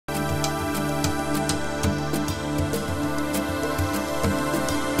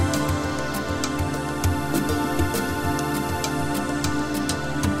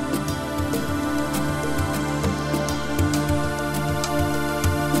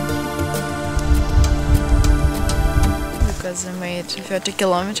kilometers. I made 30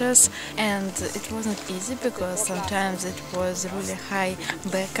 kilometers, and it wasn't easy because sometimes it was really high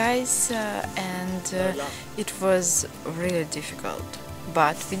back ice and it was really difficult,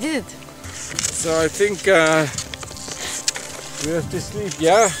 but we did it. So I think we have to sleep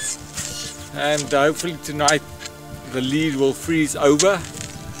here, and hopefully tonight the lead will freeze over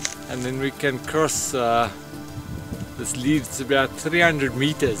and then we can cross this lead. It's about 300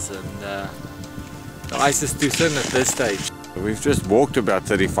 meters and the ice is too thin at this stage. We've just walked about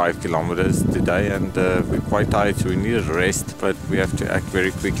 35 kilometers today and we're quite tired, so we need a rest, but we have to act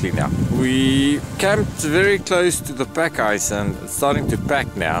very quickly now. We camped very close to the pack ice and it's starting to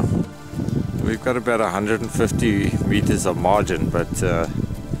pack now. We've got about 150 meters of margin, but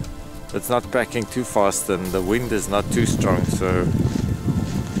it's not packing too fast and the wind is not too strong, so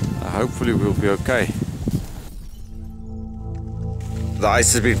hopefully we'll be okay. The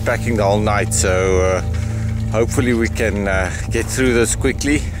ice has been packing the whole night, so hopefully we can get through this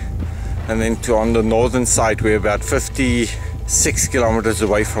quickly. And then on the northern side we're about 56 kilometers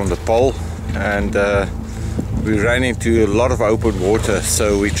away from the pole, and we ran into a lot of open water,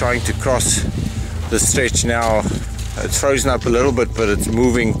 so we're trying to cross the stretch now. It's frozen up a little bit, but it's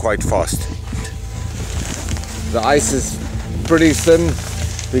moving quite fast. The ice is pretty thin.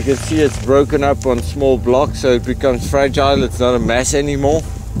 You can see it's broken up on small blocks, so it becomes fragile. It's not a mass anymore.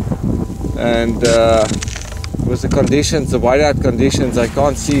 And with the conditions, the whiteout conditions, I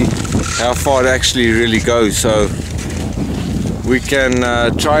can't see how far it actually really goes. So we can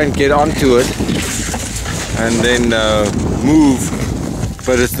try and get onto it and then move,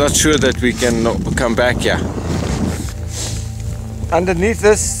 but it's not sure that we can come back here. Underneath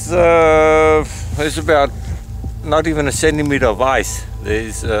this there's about not even a centimeter of ice.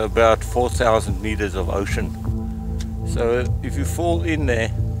 There's about 4,000 meters of ocean. So if you fall in there,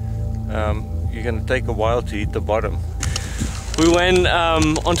 you're going to take a while to hit the bottom. We went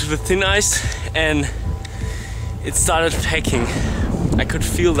onto the thin ice and it started packing. I could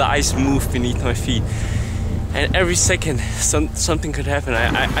feel the ice move beneath my feet. And every second something could happen.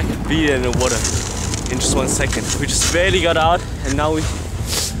 I could be in the water in just 1 second. We just barely got out, and now we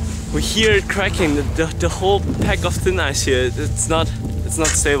hear it cracking. The whole pack of thin ice here, it's not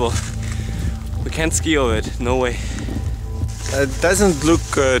stable. We can't ski over it, no way. It doesn't look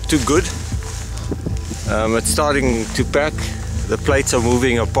too good. It's starting to pack. The plates are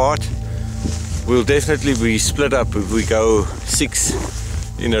moving apart. We'll definitely be split up if we go 6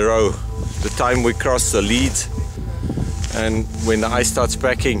 in a row. The time we cross the leads, and when the ice starts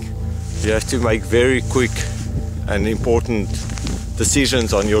packing, you have to make very quick and important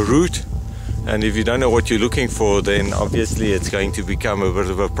decisions on your route, and if you don't know what you're looking for, then obviously it's going to become a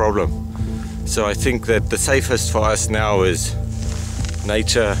bit of a problem. So I think that the safest for us now is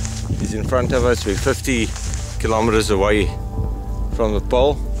nature is in front of us. We're 50 kilometers away from the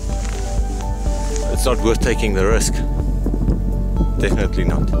pole. It's not worth taking the risk. Definitely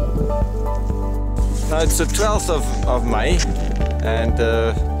not. Now it's the 12th of May, and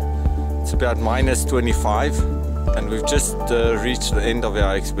it's about -25, and we've just reached the end of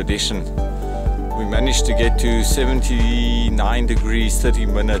our expedition. We managed to get to 79 degrees 30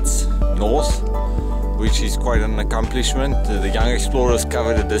 minutes north, which is quite an accomplishment. The young explorers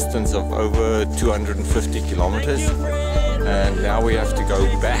covered a distance of over 250 kilometers, and now we have to go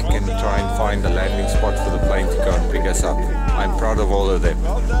back and try and find a landing spot for the plane to go and pick us up. I'm proud of all of them.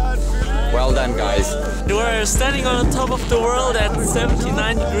 Well done, guys. We're standing on the top of the world at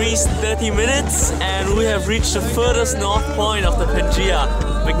 79 degrees 30 minutes, and we have reached the furthest north point of the PANGAEA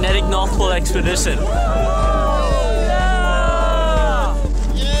Magnetic North Pole Expedition.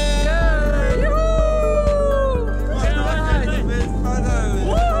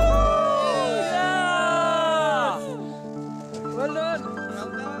 Well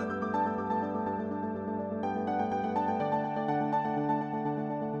done.